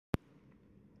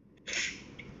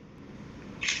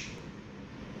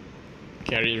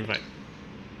carry invite.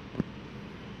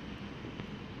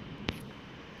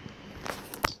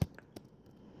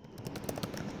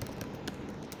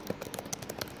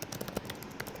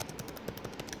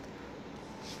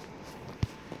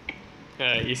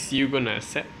 Is you gonna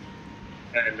accept?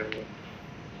 No.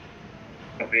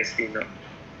 Obviously not.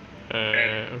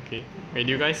 Okay. Wait,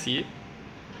 do you guys see it?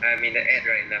 I'm in the ad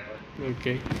right now.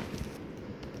 Okay.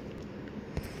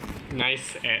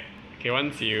 Nice ad. Okay,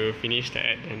 once you finish the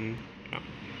ad, then.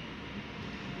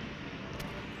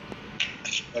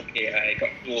 Okay, I got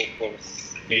 2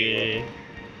 posts. Okay.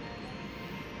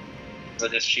 So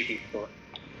just 3 people.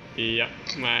 Yeah.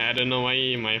 I don't know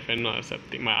why my friend not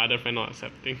accepting. My other friend not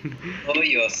accepting. Oh,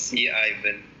 you'll see,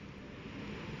 Ivan.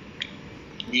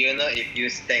 Do you know if you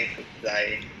tank could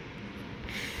fly?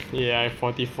 Yeah, I have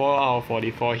 44 out of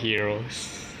 44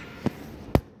 heroes.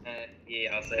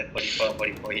 Yeah, I also have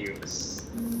 44 heroes.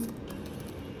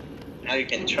 Now you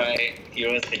can try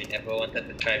heroes that you never wanted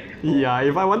to try before. Yeah,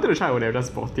 if I wanted to try, I would have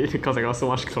just bought it because I got so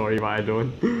much glory, but I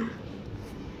don't.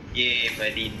 Yay,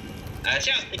 Merlin.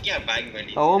 Actually, I was thinking of buying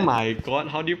Merlin. Oh my god,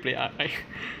 how do you play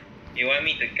You want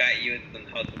me to guide you on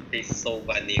how to play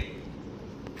Silvernail?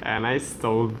 And I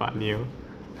stole Vanille.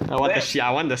 What the shit,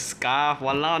 I want the scarf.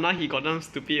 Walao, now he got them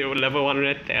stupid level 1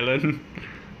 red talent.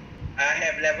 I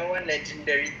have level 1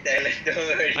 legendary talent, don't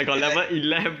worry. I got level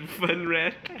 11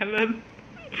 red talent.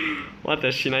 What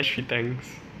the shit, nice 3 tanks.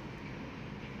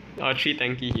 Or 3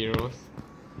 tanky heroes.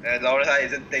 Laura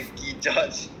isn't tanky,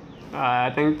 George.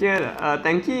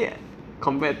 Tanky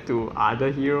compared to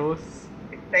other heroes.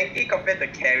 Tanky compared to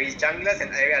carries, junglers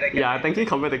and every other character. Yeah, tanky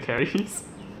compared to carries.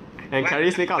 And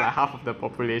carries make up like half of the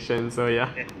population, so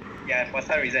yeah. Yeah, for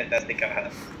some reason it does take up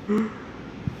half.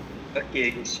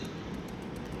 Okay, good shit.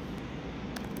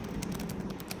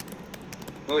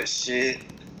 Good shit.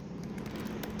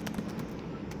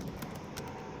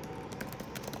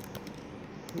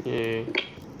 Yeah.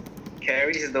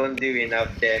 Carries don't do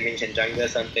enough damage and junglers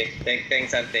something. Tank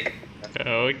something.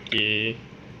 Okay.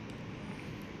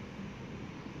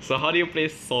 So how do you play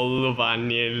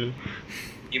Silvernail?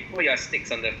 You put your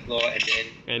sticks on the floor and then...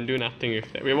 And do nothing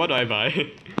with that. Wait, what do I buy?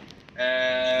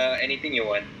 Anything you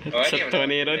want. It's a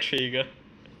tornado trigger.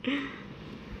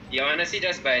 You honestly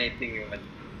just buy anything you want.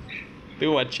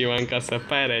 Do what you want cause a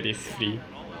pirate is free.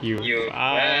 You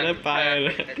are a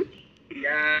pirate.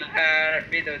 Yeah,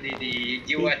 Petal Didi.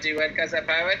 Do what you want cause a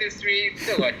pirate is free.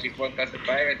 Do what you want cause a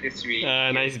pirate is free.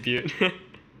 Nice build.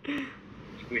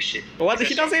 Good shit. What?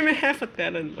 He doesn't even have a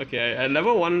talent. Okay, at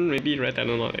level 1 maybe red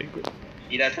talent not that good.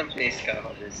 He doesn't play Scar,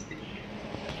 obviously.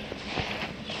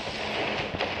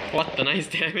 What the nice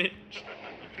damage?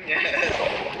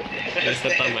 I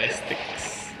set up my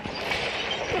sticks.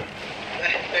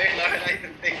 Very nice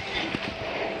and tanky.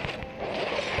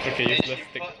 Okay, useless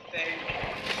stick.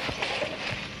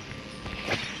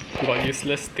 Got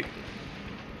useless stick.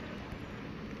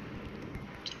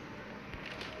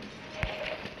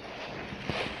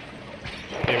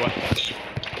 Wait, what?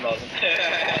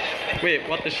 Wait,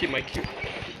 what the shit, my cube?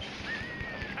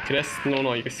 Okay, that's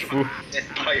not useful. That's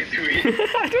how you do it.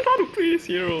 I don't know how to play this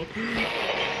hero.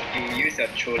 You use your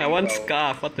trolling I want power.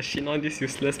 scarf, what the shit, not this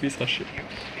useless piece of shit.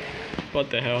 What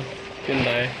the hell? Didn't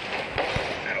die.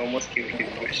 I almost killed him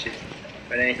with shit.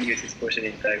 But then he used his potion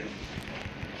in time.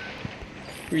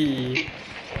 Wee.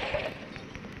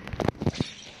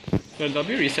 The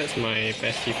W resets my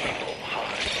passive.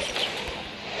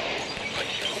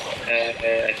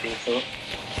 I think so.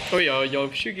 Oh,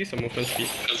 your shield gives some movement speed.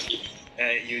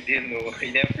 You didn't know.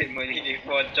 You never played Merlin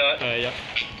before, George. Yeah.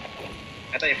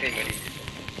 I thought you played Merlin.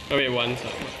 Oh wait, once.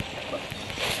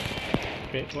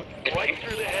 Wait, what? Right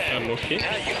through the head. I'm okay.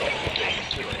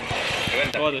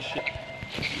 What the shit?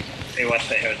 Hey, what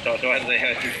the hell, George? What the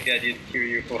hell did I didn't kill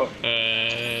you for?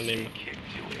 Name.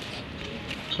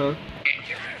 Huh?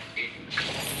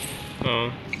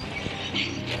 Oh.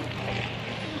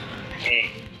 Hey,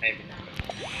 I'm...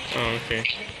 Oh, okay.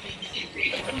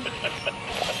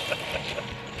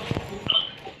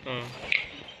 Oh.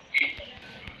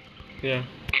 Yeah.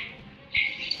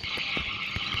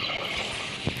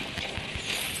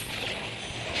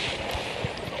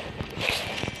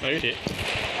 Are you dead?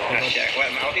 Shit,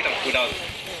 what? My ulti's on cooldown.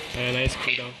 Nice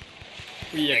cooldown.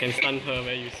 I can stun her,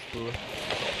 very useful.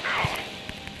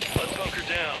 Let's hunker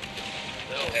down.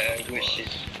 Good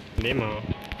shit. Lame.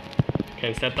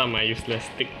 Can set up my useless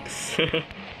sticks.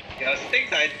 Your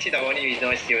sticks are actually the only reason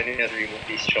why she only has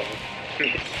remotely strong.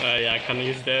 Yeah, I can't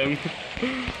use them.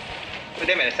 Put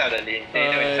them at the start of the lane.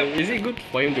 Is it good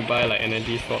for him to buy like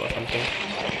energy sword or something?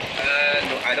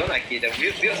 No, I don't like it. The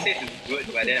build state is good,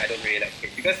 but then I don't really like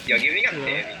it because you're giving up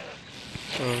damage.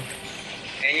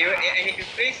 And if you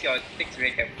place your sticks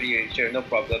very carefully, you should have no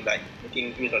problem like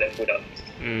making use of that cooldown.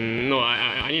 No,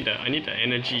 I need the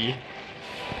energy.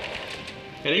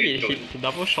 And then he hit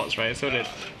double shots, right? So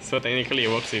technically it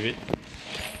works with it.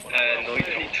 No, you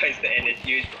don't need twice the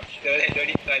energy. You don't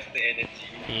need twice the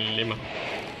energy. Lima.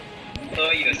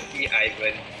 So you see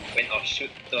Ivan, when off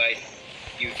shoot twice,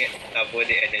 you get double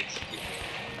the energy.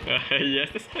 Yes,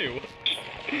 that's how it works.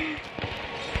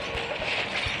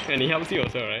 And he helps you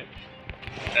also, right?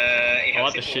 It helps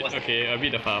what the shit? Okay, a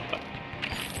bit far apart.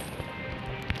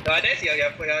 No, that's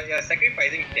you're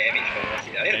sacrificing damage for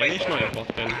it. Damage not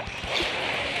important.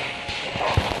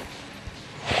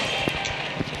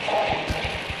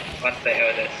 What the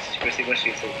hell, the Crucible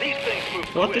Shield so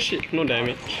What the shit? No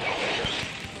damage.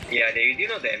 Yeah, they do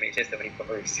no damage, that's the only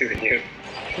problem with Silvernail.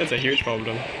 That's a huge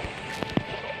problem.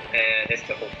 That's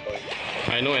the whole point. I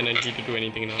have no energy to do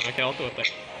anything now. I can auto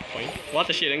attack. Point. What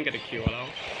the shit? I didn't get the kill, wow.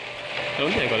 I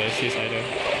don't think I got the assist either.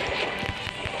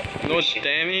 No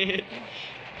damage!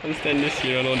 Can't stand this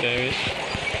hero, no damage.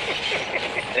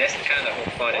 That's kind of the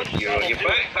whole point of hero. You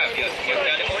buy part of your skill,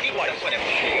 you're the only support that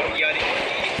can you're the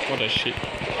only What the shit?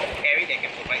 carry that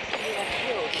can provide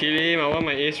support. Kill him, I want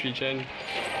my ace regen.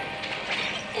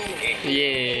 Okay.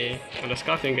 Yeah. Oh, the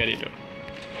scarf didn't get it though.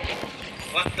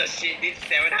 What the shit, did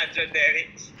 700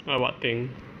 damage? What thing?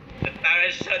 The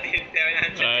turret shot did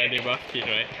 700 damage. They buffed it,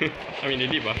 right? I mean, they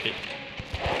did buff it.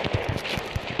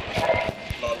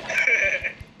 Lol.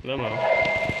 Lama.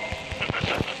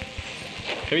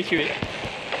 Can we kill it?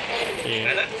 I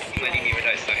Yeah. love Merlin even though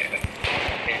I suck at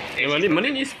her.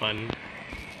 Merlin is fun.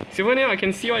 Silvernail, I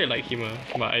can see why you like him,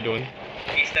 but I don't.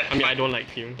 I don't like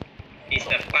him. It's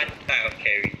the fun type of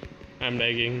carry. I'm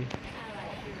lagging.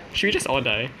 Should we just all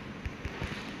die?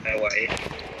 Why?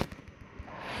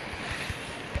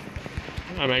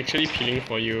 I'm actually peeling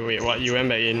for you. Wait, what? You went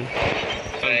back in? Wait,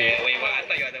 what? I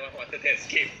thought you were the one who wanted to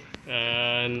escape.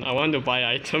 And I want to buy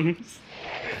items.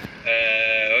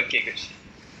 Okay, good.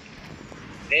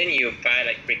 Then you buy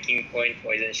like Breaking Point,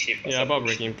 Poison Shift. Yeah, about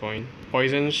Breaking Point.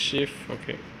 Poison Shift,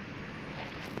 okay.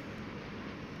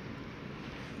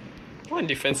 What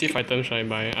defensive items should I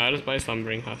buy? I'll just buy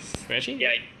Slumbering Husk. Actually?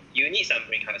 Yeah, you need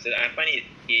Slumbering Husk. So I find it,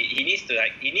 he needs to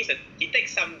like, he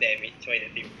takes some damage when the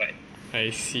team fight. I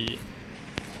see.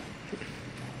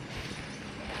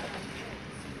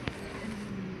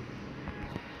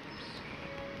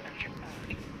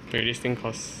 Wait, this thing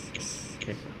costs...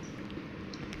 Okay.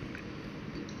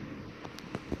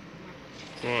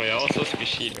 Oh, you're also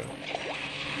squishy though.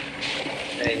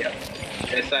 Yeah,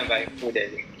 that's why I'm buying full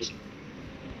damage.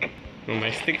 No,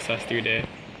 my sticks are still there.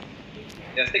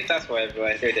 Your sticks last forever,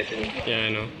 I say definitely. Yeah, I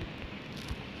know.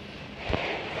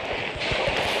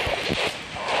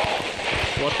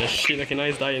 What the shit, I can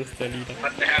nice die instantly.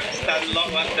 What the hell, stun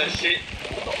lock, what the shit?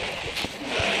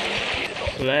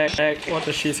 Lag, what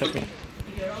the shit's happening?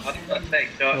 What the heck,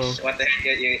 George? Oh. What the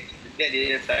heck, you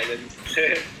didn't silence.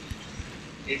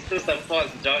 It's two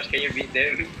supports, George, can you beat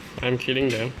them? I'm killing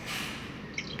them.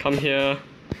 Come here.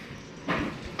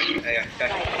 Yeah,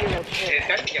 it's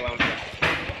guys get one shot.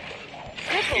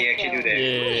 Okay, actually do that.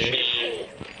 Yeah.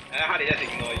 How did they just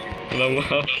ignore you?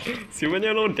 Lama.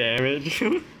 Silvernail no damage.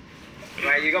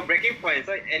 Right, you got breaking points,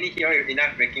 so any hero with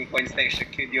enough breaking points that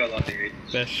should kill you a lot of damage.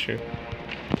 That's true.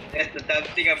 That's the tough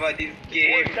thing about this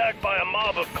game. We're attacked by a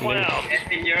mob of clowns.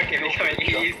 Every hero can become an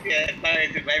easy as long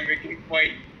as you buy breaking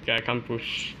point. Okay, I can't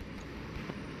push.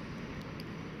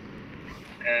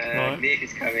 Dave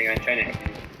is coming, I'm trying to help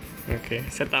you. Okay,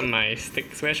 set up my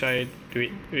sticks. Where should I do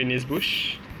it? In this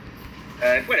bush? Put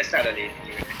at the start of the lane.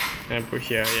 I put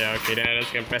here, yeah, okay, then I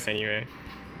just can press anywhere.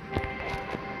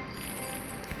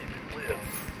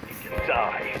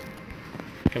 Die.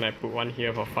 Can I put one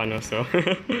here for fun also?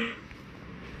 Get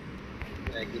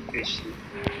a shield.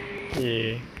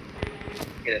 Yeah,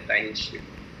 Get a tiny shield.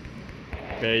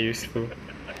 very useful.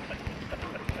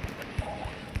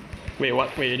 Wait,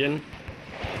 what? Wait, again?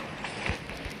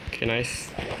 Okay, nice.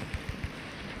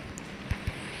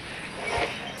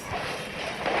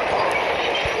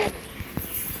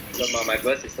 No, my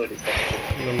burst is so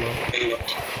distracting. No more.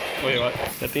 Wait, what?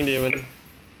 I think they even...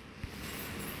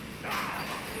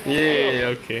 Yay,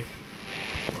 okay.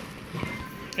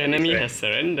 Enemy has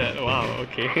surrendered. Wow,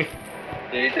 okay.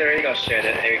 They literally got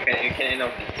shredded and you can end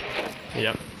up it.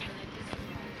 Yep.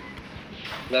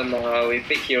 No, we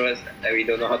pick heroes that we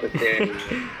don't know how to play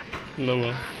anymore. No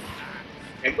more.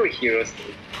 And good heroes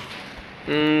too.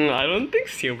 I don't think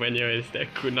Silvernail is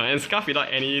that good now. And Scarf without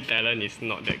any talent is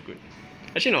not that good.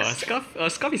 Actually no,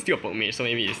 Scarf is still a poke mage, so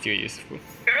maybe it's still useful.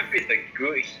 Scarf is a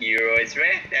good hero, it's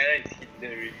very talented.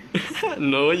 legendary.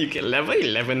 No, you get level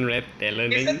 11 red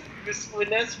talent. It's Then a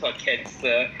usefulness for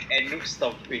cancer and noob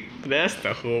stopping. that's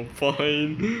the whole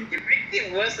point. It makes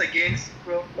it worse against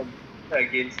pro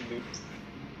against noobs.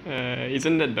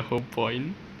 Isn't that the whole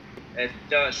point? And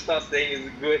George, stop saying it's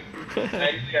good.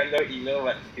 I know you're low elo,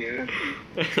 but still.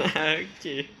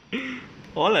 Okay.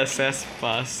 All access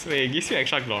pass. Wait, it gives you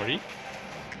extra glory?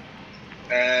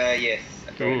 Yes.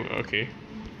 Ooh, okay.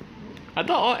 I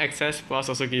thought all access pass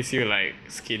also gives you like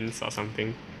skins or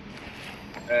something.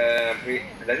 Wait,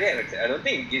 does it have access? I don't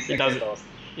think it gives It access doesn't.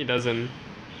 to. It doesn't.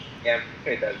 Yeah, I'm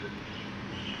sure it doesn't.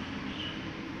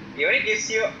 It only gives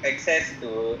you access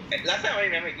to. Last time I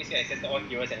remember it gives you access to all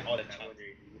heroes and all the towers already.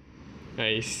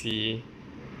 I see.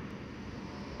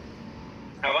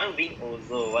 I want Wing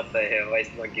also, what the hell? Why is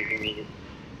it not giving me it?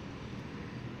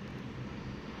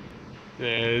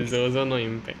 There's also no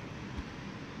impact.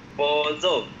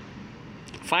 Bozo!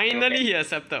 Finally he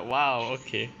accepted. Wow,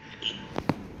 okay.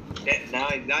 Now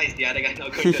it's the other guy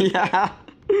not going to. Yeah.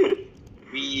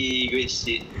 We good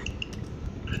shit.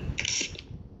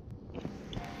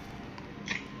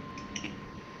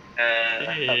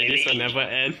 Hey, this will never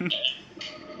end.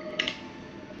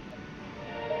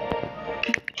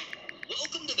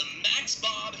 Welcome to the Max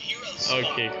Bob Heroes.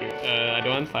 Okay, good. I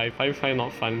don't want 5. 5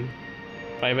 not fun.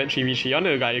 Private 3v3. You want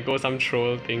to like, go some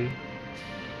troll thing?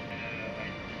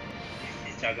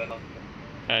 It's Juggernaut.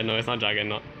 No, it's not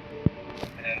Juggernaut.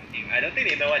 I don't think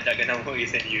they know what Juggernaut mode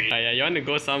is anyway. Yeah, you want to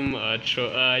go some you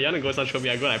want to go some trophy?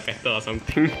 I go like Petal or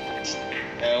something.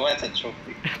 What's a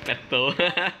trophy? Petal.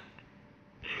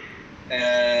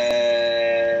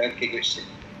 Okay, good shit.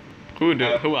 Who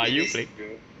are you playing?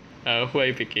 playing? Who are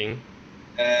you picking?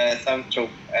 Some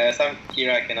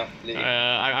hero I cannot play.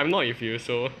 I'm not with you,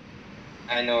 so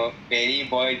I know, Baby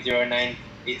Boy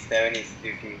 0987 is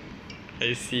with me.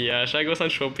 I see. Should I go some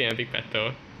trophy and pick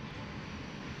Petal?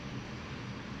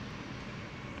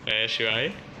 Should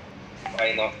I?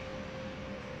 Why not?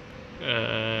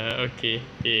 Okay.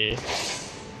 Yeah.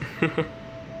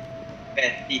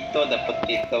 Petito the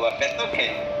potato, but Petal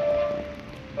can.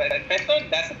 But Petal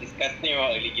does a disgusting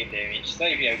amount of early game damage, so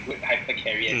if you have good hyper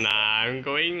carry as Nah, I'm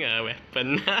going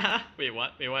weapon. Wait,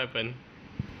 what? Wait, what happened?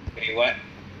 Wait, what?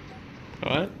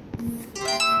 What?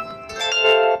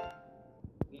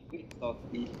 Liquid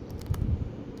salty.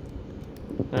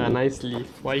 Nice leaf.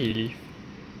 Why he leave?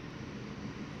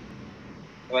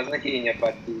 Wasn't he in your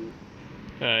party?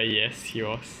 Yes, he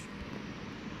was.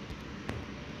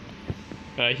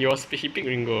 He picked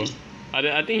Ringo. I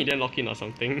think he didn't lock in or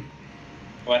something.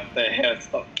 What the hell?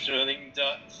 Stop trolling,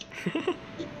 George.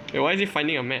 Wait, why is he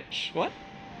finding a match? What?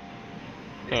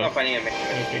 It's not finding a match.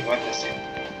 Okay. What the shit?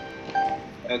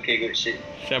 Okay, good shit.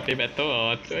 Should I play Battle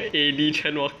or AD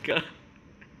Chen Walker?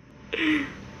 Okay,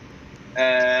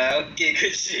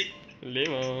 good shit.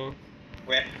 Lame oh.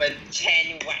 Weapon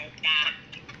Chen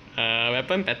Wanga.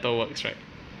 Weapon Battle works, right?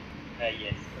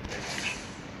 Yes.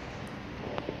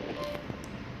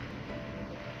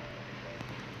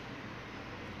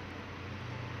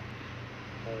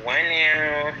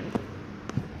 Wow.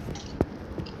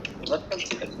 Welcome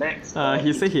to the next.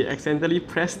 He said he accidentally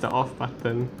pressed the off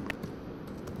button.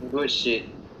 Good shit.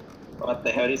 What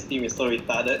the hell? This team is so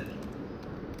retarded.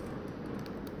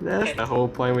 That's the whole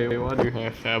point. Wait, what do you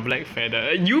have?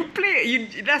 Blackfeather. You play.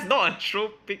 That's not a troll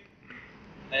pick.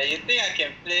 You think I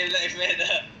can play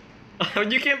Blackfeather?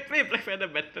 You can play Blackfeather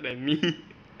better than me.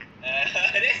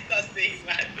 That's not saying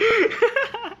much.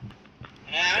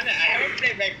 I haven't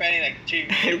played Blackfeather in like 3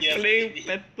 I'm years. playing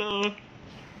Petal.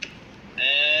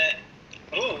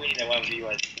 Who will win the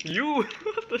 1v1? You.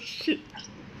 What the shit?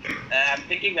 I'm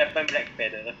picking weapon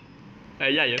Blackfeather.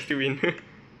 Yeah, you still win.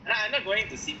 I'm not going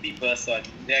to CP first one.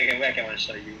 Where I can one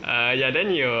shot you. Yeah,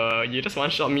 then you just one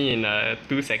shot me in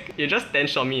 2 seconds. You just 10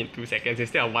 shot me in 2 seconds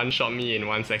instead of one shot me in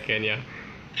 1 second. Yeah.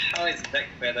 How is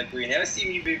Blackfeather good? You never see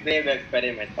me play Blackfeather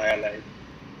in my entire life.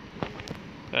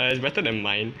 It's better than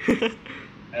mine.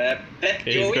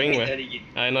 He's going early game.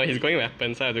 I know he's going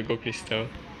weapon, so I have to go crystal.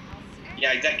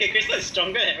 Yeah, exactly. Crystal is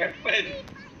stronger than weapon.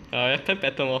 Weapon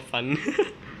better, more fun.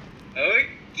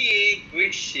 Okay,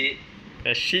 good shit.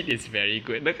 The shit is very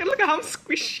good. Look at how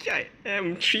squishy I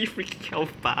am. 3 freaking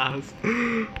health bars.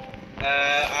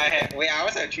 I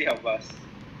also have 3 health bars.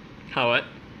 How what?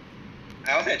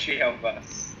 I also have 3 health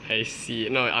bars. I see.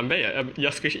 No, I'm bet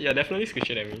you're squishy. You're definitely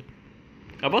squishier than me.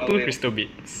 I bought 2 crystal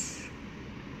bits.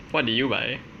 What did you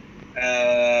buy?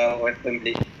 Weapon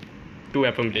blade. 2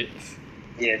 weapon blades.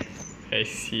 Yes. I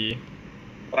see.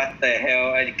 What the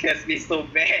hell? I declare me so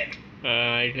bad.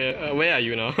 Where are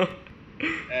you now?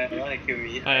 You wanna kill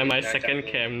me? I am my second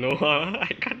cam. No, I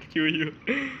can't kill you.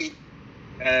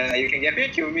 You can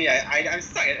definitely kill me. I'm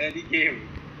stuck at early game.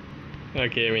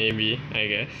 Okay, maybe, I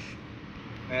guess.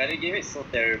 Early game is so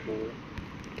terrible.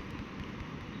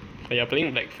 But you're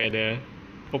playing Blackfeather.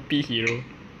 OP hero.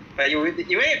 But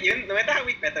even no matter how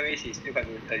weak Petal is, he's still quite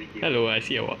good early game. Hello, I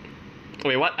see a ward.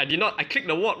 Wait, what? I did not. I clicked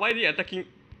the ward. Why is he attacking?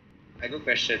 I go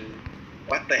question.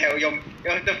 What the hell? You're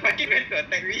the fucking man to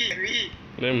attack me.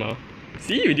 Never mind.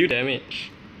 See, you do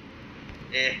damage.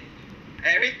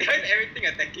 Everything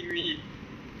attacking me.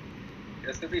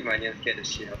 Your stupid minions get the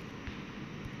shit out.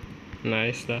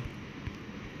 Nice lah.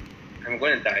 I'm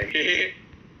gonna die.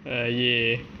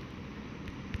 Yeah.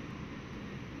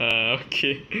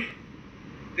 Okay.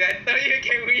 Dude, I thought you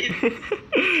can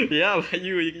win. Yeah, but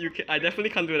you can, I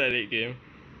definitely can't do that late game.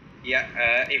 Yeah,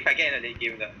 if I get in a late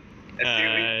game though.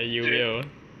 You will.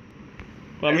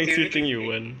 What makes you think you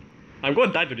won't? I'm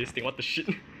gonna die to this thing, what the shit?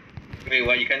 Wait,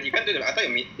 what? You can't do that? I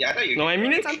thought you No, my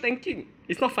minions aren't tanking.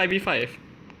 It's not 5v5.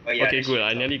 Oh, yeah, okay, good,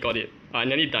 I nearly got it. I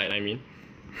nearly died, I mean.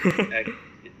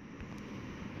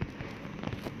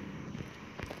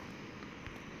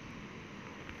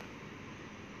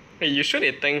 Hey, you sure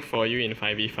they tank for you in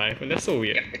 5v5? That's so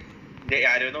weird.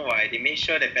 I don't know why. They made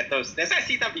sure that Petals. That's why I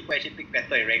see some people actually pick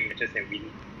Petal in rank matches and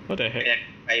win. What the heck? Yeah,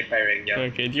 5v5 rank, yeah.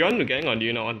 Okay, do you want to gang or do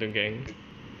you not want to gang?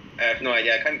 I have no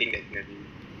idea. I can't think that clearly.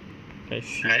 I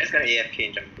see. I'm just gonna AFK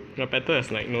in jungle. No, Petal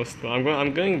has like no stone.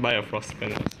 I'm going to buy a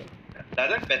Frostpan also.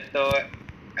 Doesn't Petal...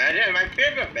 my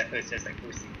favorite Petal is just like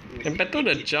And Petal,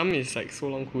 the jump is like so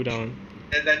long cooldown.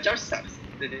 The jump sucks.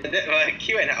 The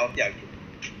Q and ulti are good.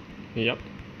 Yep.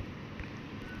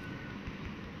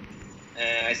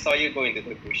 I saw you go into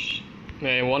the bush.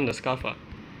 I won the scarf ah.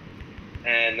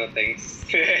 No thanks.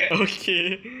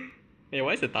 Okay. Hey,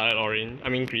 why is the turret orange? I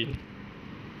mean green.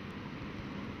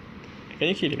 Can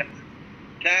you kill him?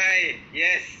 Die!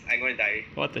 Yes! I'm gonna die.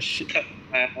 What the shit?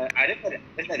 I don't know that.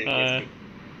 That's not interesting.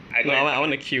 No, I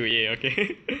want to kill, yeah,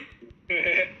 okay.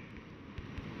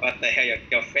 What the hell?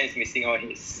 Your friend's missing all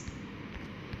his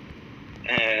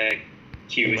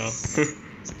kills. No.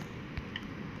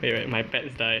 wait, my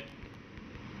pets died.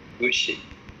 Good shit.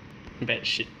 Bad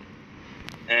shit.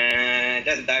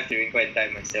 Just dive to Ringo and die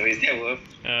myself. Is that worth?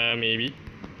 Maybe.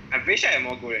 I'm pretty sure I'm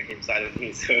more good than him, so I don't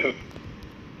think so.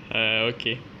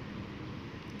 Okay.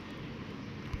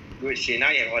 Good shit. Now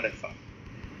you have all the fun.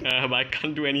 But I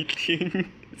can't do anything.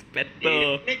 It's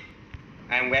better.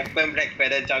 I'm weapon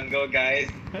Blackfeather jungle, guys.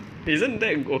 Isn't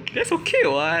that okay? That's okay,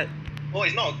 what? Oh,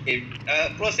 it's not okay.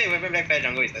 Pro say weapon Blackfeather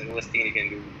jungle is the worst thing you can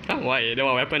do. Huh, why? Then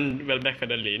what weapon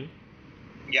Blackfeather lane?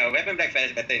 Yeah, weapon Blackfeather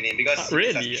is better in lane because...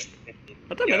 really?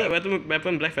 I thought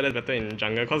weapon Blackfeather is better in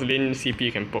jungle because lane CP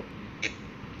you can poke.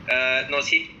 No, the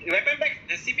CP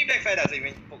Blackfeather doesn't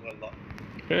even poke a lot.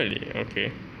 Really?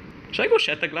 Okay. Should I go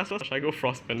Shatterglass first or should I go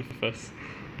Frostpan first?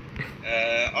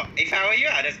 If I were you,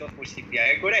 I'd just go full CP.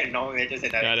 I go there in normal matches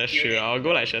and yeah, that's true. I'll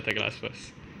go like Shatterglass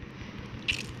first.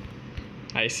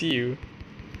 I see you.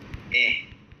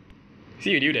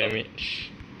 See you do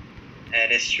damage.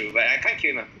 That's true, but I can't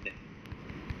kill him after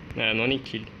that. No need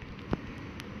kill.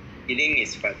 Killing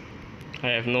is fun. I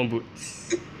have no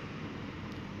boots.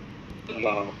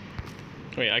 Wow.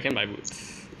 Wait, I can buy boots.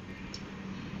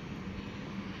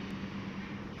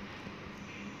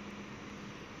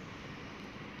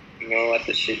 No, what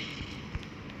the shit.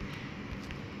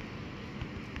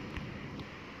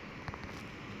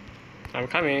 I'm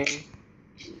coming.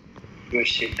 Good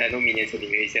shit, I have no minions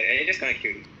anyway, so you're just gonna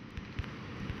kill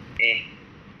me.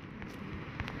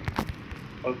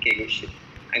 Okay, good shit.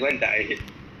 I'm gonna die.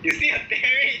 You see a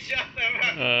damage? Shut the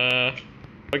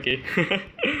fuck. Okay.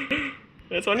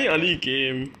 It's only early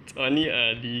game. It's only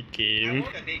early game. I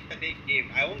won't go late game.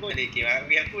 I won't go late game.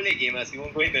 We have 2 late gamers. We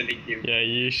won't go into late game. Yeah,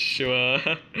 you sure?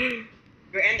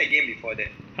 We'll end the game before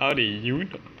that. How do you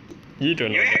know? You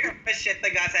don't know. You have first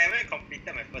Shatterglass. I haven't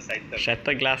completed my first item.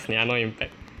 Shatterglass, yeah, no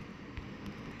impact.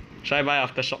 Should I buy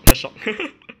Aftershock? Aftershock.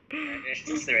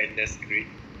 Just surrender, screw it.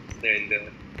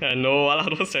 Surrender. No, I'll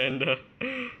don't surrender.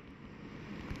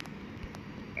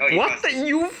 Oh, what the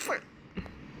you?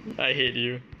 I hate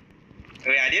you.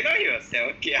 Wait, I didn't know you were sell.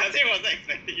 Okay, I wasn't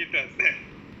expecting you to sell.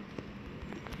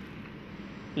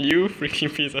 You freaking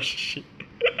piece of shit.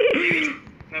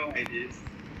 No ideas.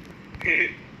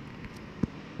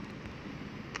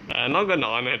 I'm not gonna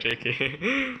honor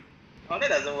JK. Honor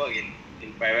doesn't work in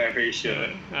private, I'm pretty sure.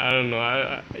 I don't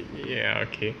know. Yeah,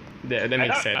 okay. That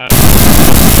makes sense.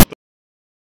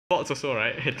 Bots also,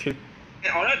 right? I think. I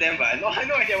honor them, but I have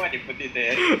no idea why they put it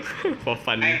there. For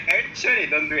fun. I'm sure they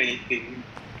don't do anything.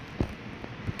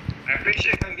 I'm pretty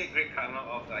sure you can't get great karma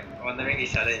off like honoring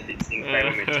each other in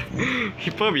private matches.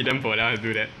 People be damn bored to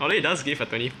do that. Although it does give a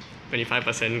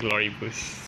 25% glory boost.